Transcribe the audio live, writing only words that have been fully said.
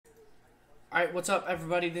Alright, what's up,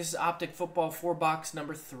 everybody? This is Optic Football 4-box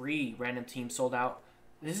number 3. Random team sold out.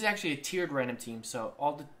 This is actually a tiered random team, so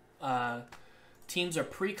all the teams are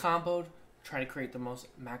pre-comboed. Try to create the most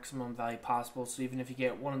maximum value possible. So even if you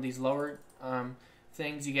get one of these lower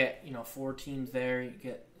things, you get 4 teams there. You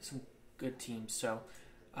get some good teams. So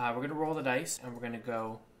we're going to roll the dice, and we're going to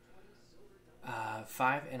go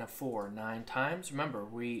 5 and a 4, 9 times. Remember,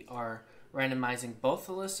 we are randomizing both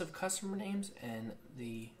the lists of customer names and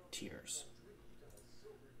the tiers.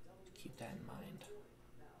 Keep that in mind.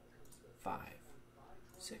 5,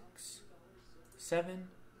 6, 7,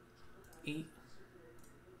 8,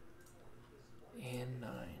 and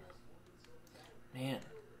 9. Man.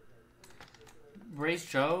 Raised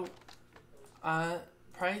Joe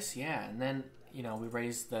price? Yeah. And then, we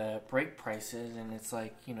raised the break prices, and it's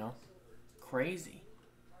like, crazy.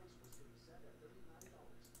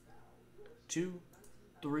 2,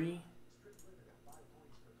 3,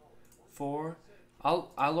 4.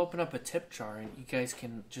 I'll open up a tip jar and you guys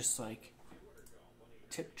can just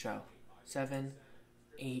tip Joe. 7,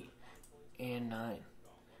 8, and 9.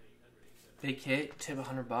 Big hit, tip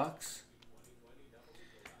 $100.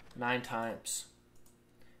 9 times.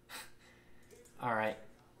 Alright.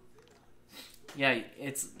 Yeah,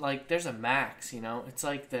 it's like there's a max, It's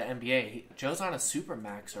like the NBA. Joe's on a super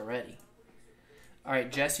max already.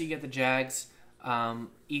 Alright, Jesse, you get the Jags.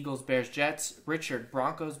 Eagles, Bears, Jets. Richard,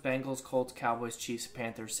 Broncos, Bengals, Colts, Cowboys, Chiefs,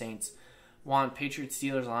 Panthers, Saints. Juan, Patriots,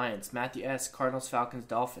 Steelers, Lions. Matthew S, Cardinals, Falcons,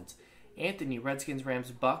 Dolphins. Anthony, Redskins, Rams,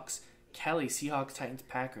 Bucks. Kelly, Seahawks, Titans,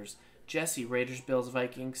 Packers. Jesse, Raiders, Bills,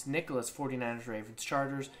 Vikings. Nicholas, 49ers, Ravens,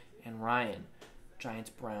 Chargers. And Ryan, Giants,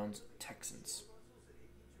 Browns, Texans.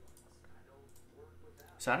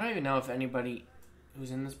 So I don't even know if anybody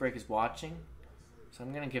who's in this break is watching. So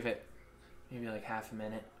I'm going to give it maybe half a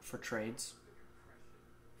minute for trades.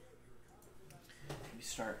 Maybe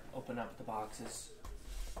start open up the boxes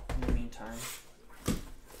in the meantime.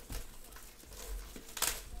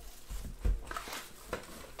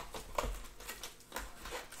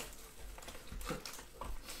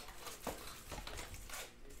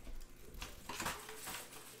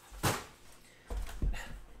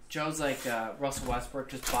 Joe's like Russell Westbrook,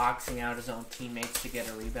 just boxing out his own teammates to get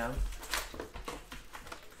a rebound.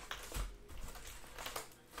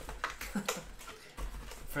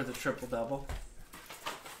 For the triple-double.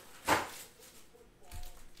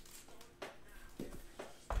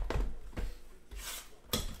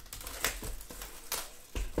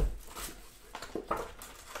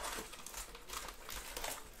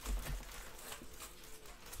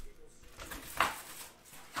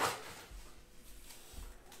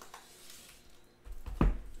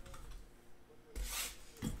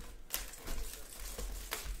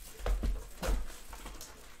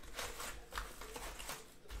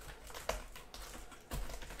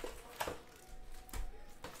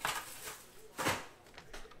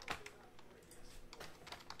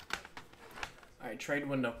 Alright, trade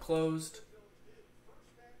window closed.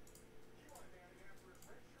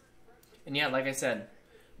 And yeah, like I said,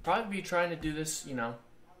 probably be trying to do this,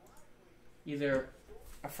 either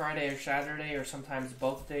a Friday or Saturday or sometimes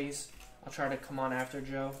both days. I'll try to come on after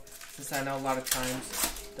Joe, since I know a lot of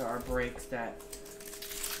times there are breaks that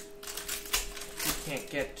you can't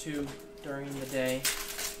get to during the day.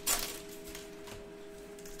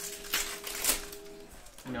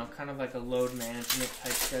 Kind of like a load management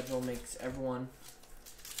type schedule makes everyone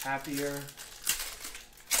happier.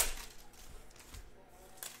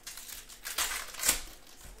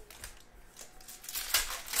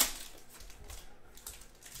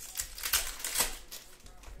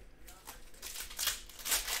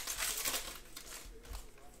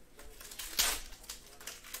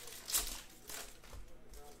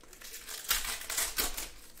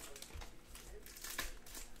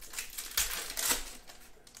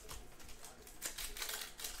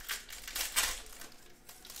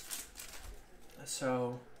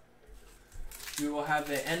 So, we will have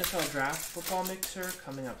the NFL Draft Football Mixer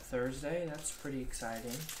coming up Thursday. That's pretty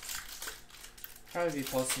exciting. Probably be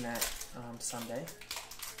posting that Sunday.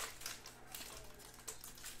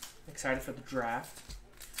 Excited for the draft.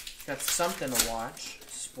 Got something to watch,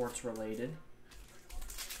 sports related.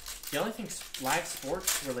 The only thing live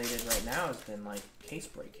sports related right now has been case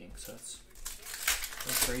breaking, so it's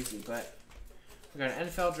crazy. But we got an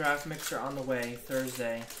NFL Draft Mixer on the way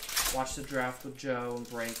Thursday. Watch the draft with Joe and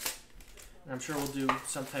break. And I'm sure we'll do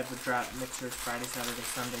some type of draft mixers Friday, Saturday,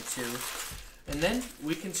 Sunday too. And then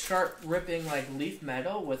we can start ripping leaf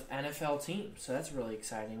metal with NFL teams. So that's really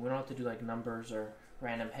exciting. We don't have to do numbers or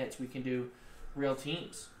random hits. We can do real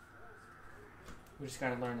teams. We just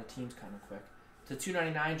got to learn the teams kind of quick. To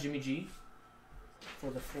 $2.99, Jimmy G. for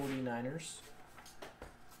the 49ers.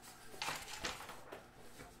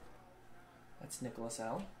 That's Nicholas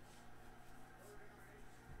L.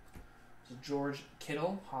 So George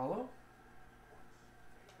Kittle, hollow.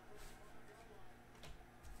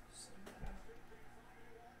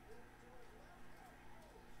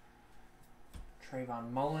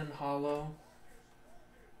 Trayvon Mullen, hollow.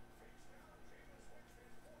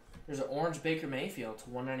 There's an orange Baker Mayfield to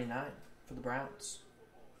 199 for the Browns.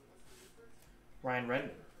 Ryan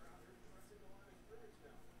Redmond.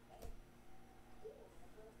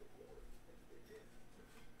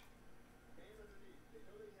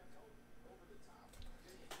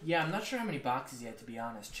 Yeah, I'm not sure how many boxes yet, to be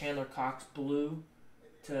honest. Chandler Cox, blue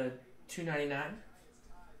to 299.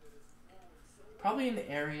 Probably in the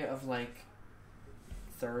area of like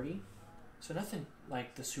 30. So nothing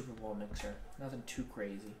like the Super Bowl mixer. Nothing too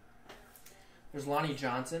crazy. There's Lonnie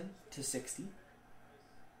Johnson to 60.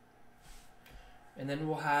 And then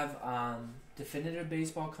we'll have Definitive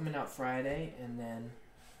Baseball coming out Friday. And then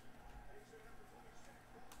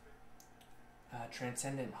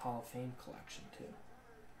Transcendent Hall of Fame collection too.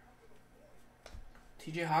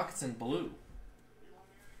 TJ Hawkinson, blue.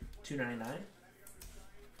 $2.99.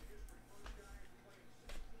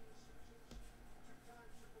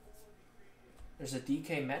 There's a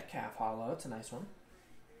DK Metcalf hollow. It's a nice one.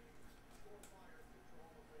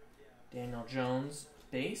 Daniel Jones,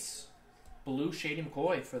 base. Blue Shady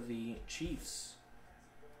McCoy for the Chiefs.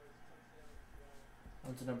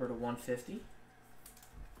 On to number to 150.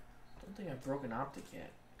 Don't think I've broken Optic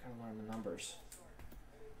yet. Gotta learn the numbers.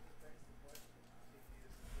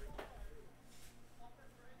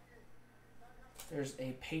 There's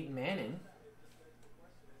a Peyton Manning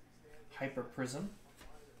Hyper Prism.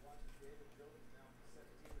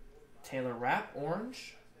 Taylor Rapp,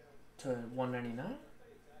 orange to 199.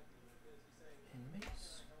 And base.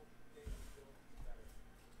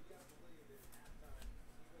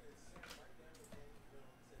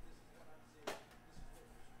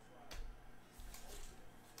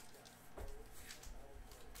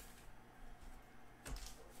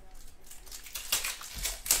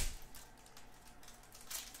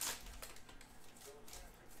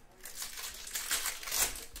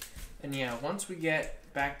 And yeah, once we get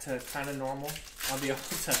back to kind of normal, I'll be able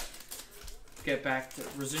to get back to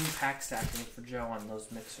resume pack stacking for Joe on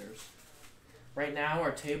those mixers. Right now,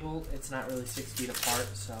 our table, it's not really 6 feet apart,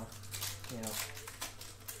 so, you know.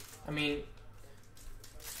 I mean,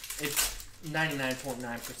 it's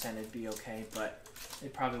 99.9% it'd be okay, but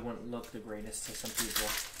it probably wouldn't look the greatest to some people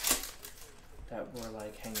that were,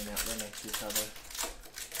 like, hanging out right next to each other.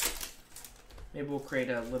 Maybe we'll create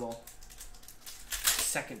a little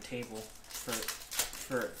second table for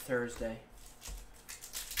Thursday.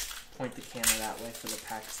 Point the camera that way for the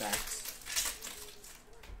pack stacks.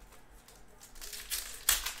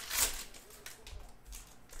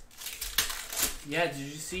 Yeah, did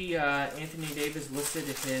you see Anthony Davis listed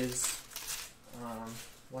his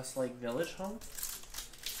Westlake Village home?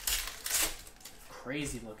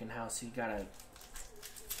 Crazy looking house. He got a,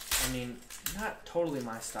 I mean, not totally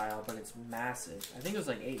my style, but it's massive. I think it was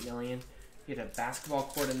like $8 million. He had a basketball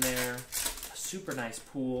court in there, a super nice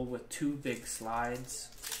pool with 2 big slides.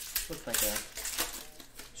 Looked like a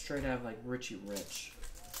straight out of like Richie Rich.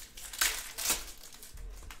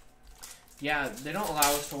 Yeah, they don't allow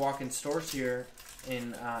us to walk in stores here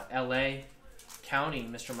in LA County,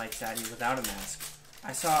 Mr. Mike Saddy, without a mask.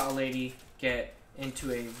 I saw a lady get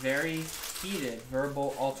into a very heated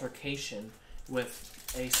verbal altercation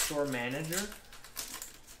with a store manager.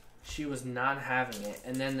 She was not having it.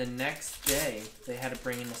 And then the next day, they had to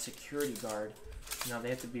bring in a security guard. You know, they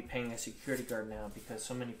have to be paying a security guard now because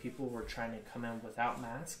so many people were trying to come in without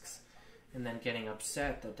masks and then getting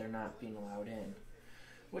upset that they're not being allowed in.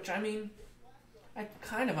 Which, I mean, I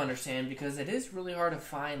kind of understand because it is really hard to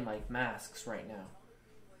find, like, masks right now.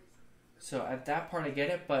 So at that part, I get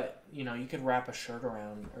it, but, you know, you could wrap a shirt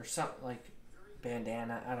around or something, like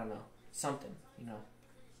bandana, I don't know, something, you know.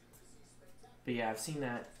 But yeah, I've seen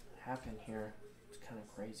that happen here. It's kind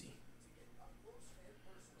of crazy.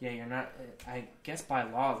 Yeah, you're not, I guess by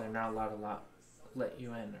law they're not allowed to let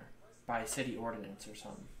you in, or by city ordinance or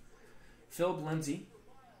something. Phil Lindsay,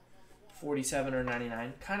 47 or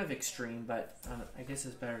 99, kind of extreme, but I guess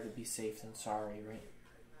it's better to be safe than sorry, right?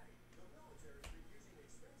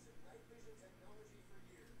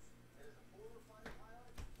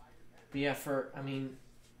 But yeah, I mean,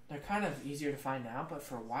 they're kind of easier to find now, but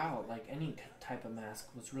for a while, like any type of mask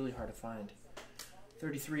was really hard to find.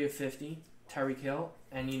 33 of 50, Tyreek Hill.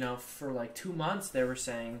 And, you know, for like 2 months they were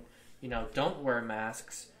saying, you know, don't wear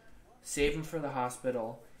masks. Save them for the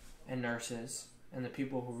hospital and nurses and the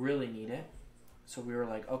people who really need it. So we were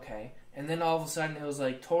like, okay. And then all of a sudden it was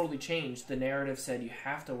like totally changed. The narrative said you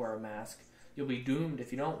have to wear a mask. You'll be doomed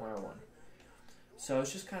if you don't wear one. So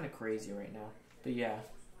it's just kind of crazy right now. But yeah.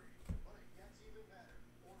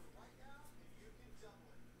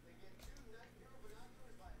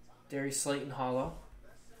 Darius Slayton Hollow.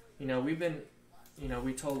 You know, we've been, you know,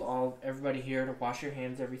 we told everybody here to wash your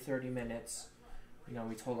hands every 30 minutes. You know,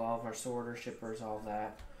 we told all of our sorter shippers all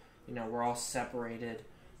that. You know, we're all separated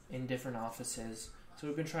in different offices. So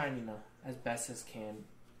we've been trying, you know, as best as can.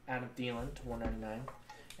 Adam Thielen to 199.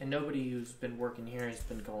 And nobody who's been working here has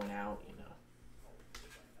been going out, you know.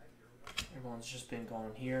 Everyone's just been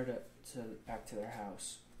going here to back to their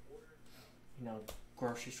house. You know,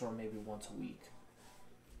 grocery store maybe once a week.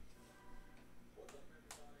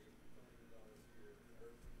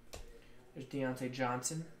 There's Deontay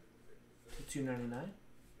Johnson to 299.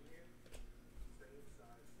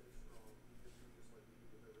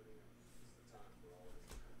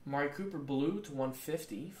 Amari Cooper blue to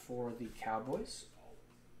 150 for the Cowboys.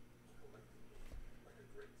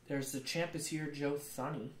 There's the champ is here, Joe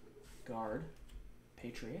Thuney, guard,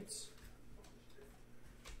 Patriots.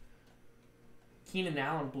 Keenan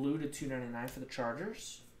Allen blue to 299 for the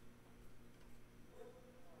Chargers.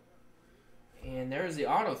 And there's the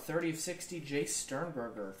auto, 30 of 60, Jay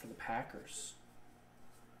Sternberger for the Packers.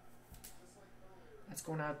 That's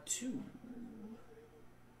going out to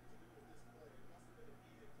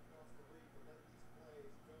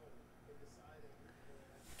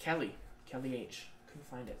Kelly H. Couldn't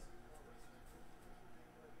find it.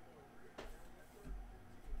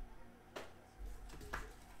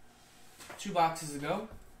 Two boxes to go.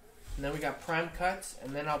 And then we got prime cuts,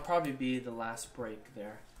 and then I'll probably be the last break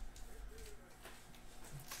there.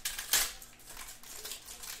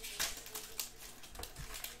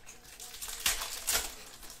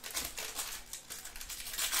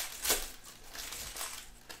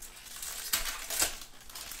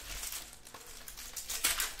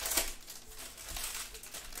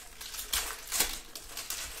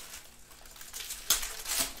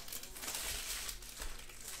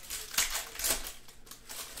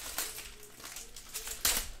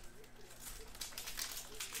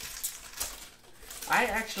 I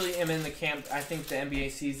actually am in the camp. I think the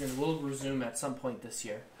NBA season will resume at some point this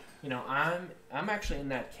year. You know, I'm actually in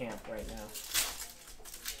that camp right now.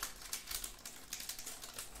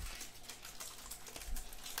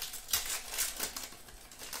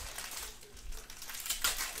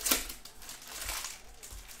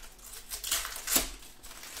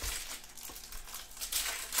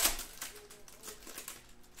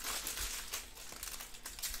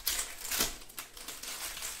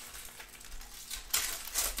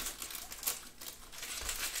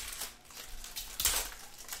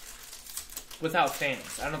 Without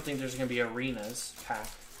fans. I don't think there's going to be arenas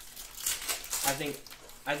packed.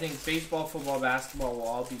 I think baseball, football, basketball will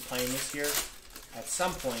all be playing this year at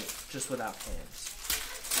some point, just without fans.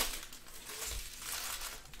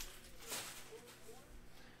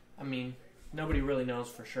 I mean, nobody really knows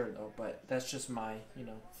for sure though, but that's just my, you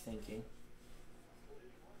know, thinking.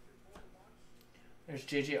 There's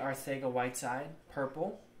JJ Arcega-Whiteside,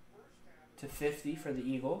 purple to 50 for the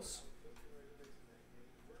Eagles.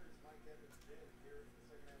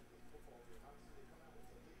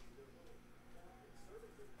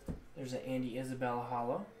 There's an Andy Isabella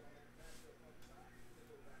hollow.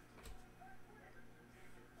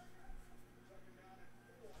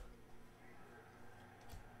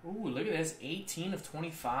 Ooh, look at this. 18 of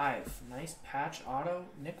 25. Nice patch auto.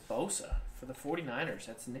 Nick Bosa for the 49ers.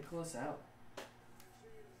 That's Nicholas out.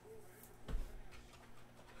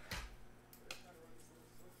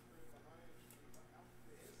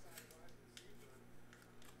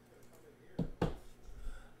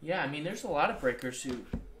 Yeah, I mean, there's a lot of breakers who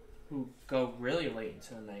go really late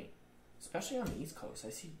into the night, especially on the East Coast. I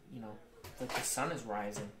see, you know, like the sun is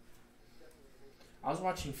rising. I was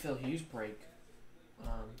watching Phil Hughes break,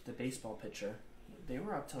 the baseball pitcher. They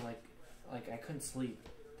were up to like I couldn't sleep.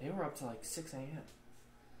 They were up to like 6 a.m.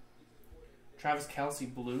 Travis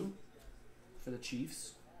Kelce blue for the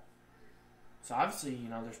Chiefs. So obviously, you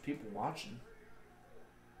know, there's people watching.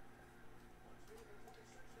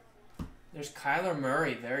 There's Kyler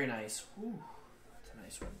Murray, very nice. Whew, that's a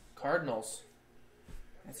nice one. Cardinals.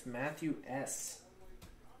 That's Matthew S.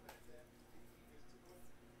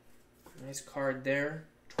 Nice card there.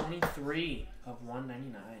 23 of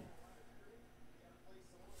 199.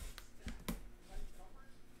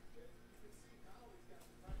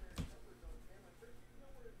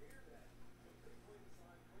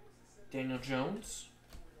 Daniel Jones.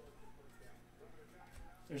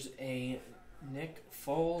 There's a Nick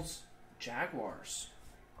Foles Jaguars.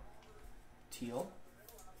 teal.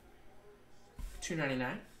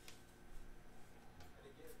 $2.99.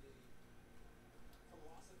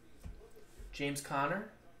 James Conner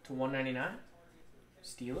to $1.99.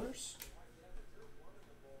 Steelers.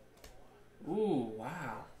 Ooh,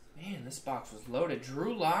 wow. Man, this box was loaded.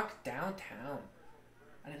 Drew Lock downtown.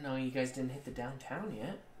 I didn't know you guys didn't hit the downtown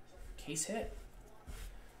yet. Case hit.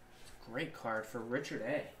 It's a great card for Richard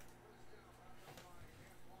A.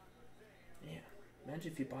 Yeah.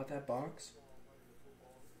 Imagine if you bought that box.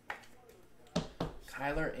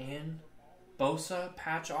 Kyler and Bosa,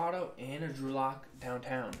 patch auto, and a Drew Lock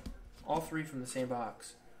downtown. All three from the same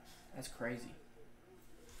box. That's crazy.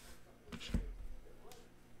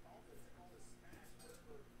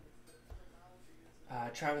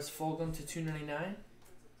 Travis Fulgham to $2.99.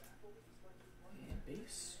 And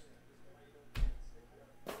base.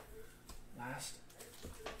 Last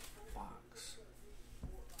box.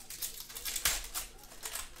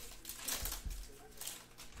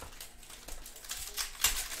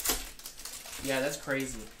 Yeah, that's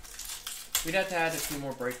crazy. We'd have to add a few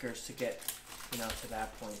more breakers to get, to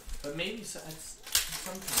that point. But maybe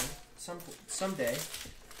someday.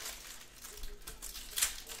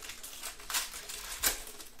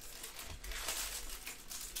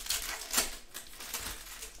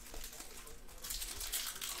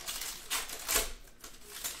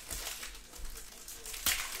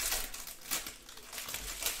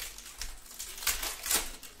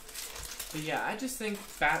 But yeah, I just think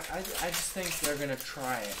they're gonna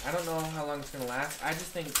try it. I don't know how long it's gonna last. I just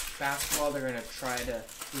think basketball, they're gonna try to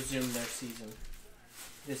resume their season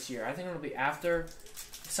this year. I think it'll be after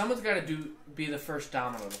someone's got to be the first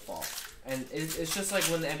domino to fall, and it's just like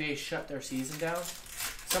when the NBA shut their season down.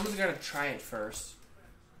 Someone's got to try it first.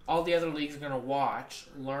 All the other leagues are gonna watch,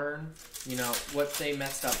 learn, what they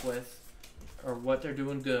messed up with, or what they're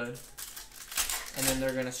doing good, and then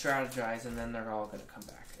they're gonna strategize, and then they're all gonna come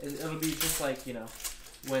back. It'll be just like,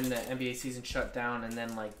 when the NBA season shut down and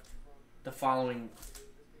then, like, the following,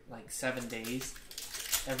 7 days,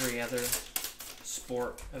 every other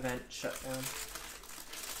sport event shut down.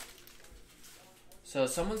 So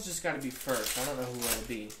someone's just got to be first. I don't know who it'll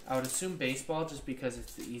be. I would assume baseball just because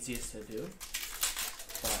it's the easiest to do.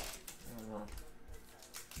 But, I don't know.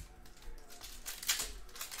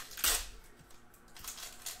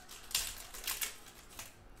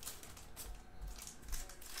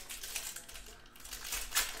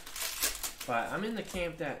 But I'm in the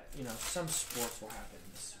camp that, some sports will happen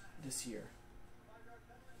this year.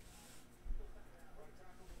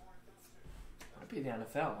 Might be the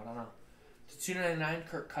NFL, I don't know. To $2.99,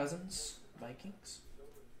 Kirk Cousins, Vikings.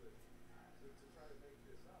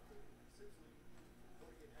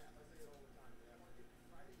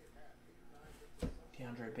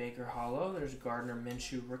 DeAndre Baker hollow. There's Gardner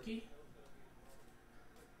Minshew rookie.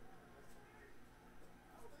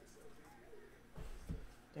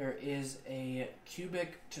 There is a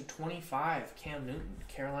cubic to 25, Cam Newton,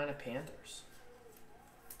 Carolina Panthers.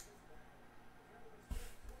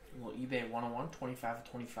 A little eBay 101, 25 to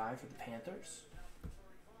 25 for the Panthers.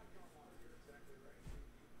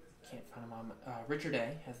 Can't find him on. Richard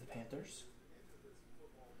A has the Panthers.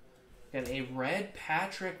 Got a red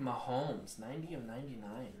Patrick Mahomes, 90 of 99.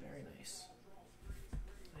 Very nice.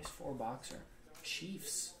 Nice 4-boxer.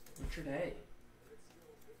 Chiefs, Richard A.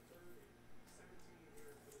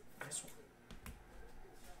 Nice one.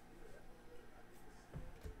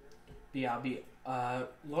 But yeah, I'll be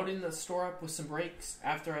loading the store up with some breaks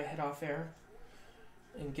after I head off air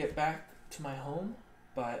and get back to my home.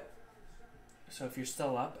 But so if you're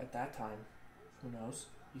still up at that time, who knows?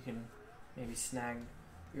 You can maybe snag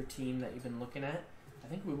your team that you've been looking at. I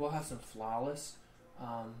think we will have some flawless.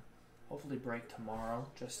 Hopefully break tomorrow.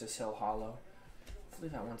 Justice Hill Hollow. Hopefully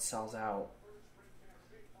that one sells out.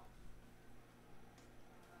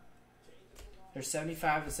 There's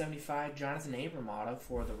 75 to 75 Jonathan Abram auto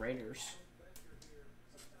for the Raiders.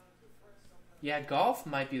 Yeah, golf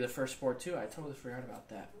might be the first sport too. I totally forgot about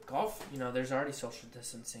that. Golf, there's already social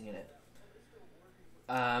distancing in it.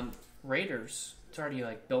 Raiders, it's already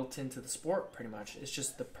built into the sport pretty much. It's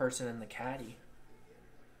just the person and the caddy.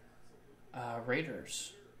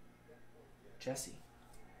 Raiders, Jesse.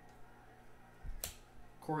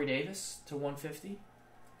 Corey Davis to 150.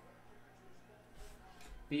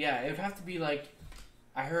 But yeah, it would have to be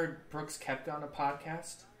I heard Brooks Koepka on a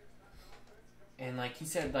podcast, and he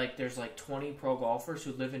said there's 20 pro golfers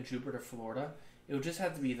who live in Jupiter, Florida. It would just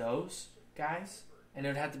have to be those guys, and it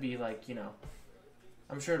would have to be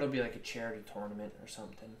I'm sure it'll be a charity tournament or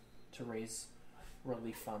something to raise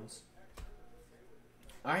relief funds.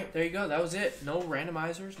 All right, there you go. That was it. No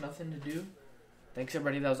randomizers, nothing to do. Thanks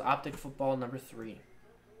everybody. That was Optic Football number 3.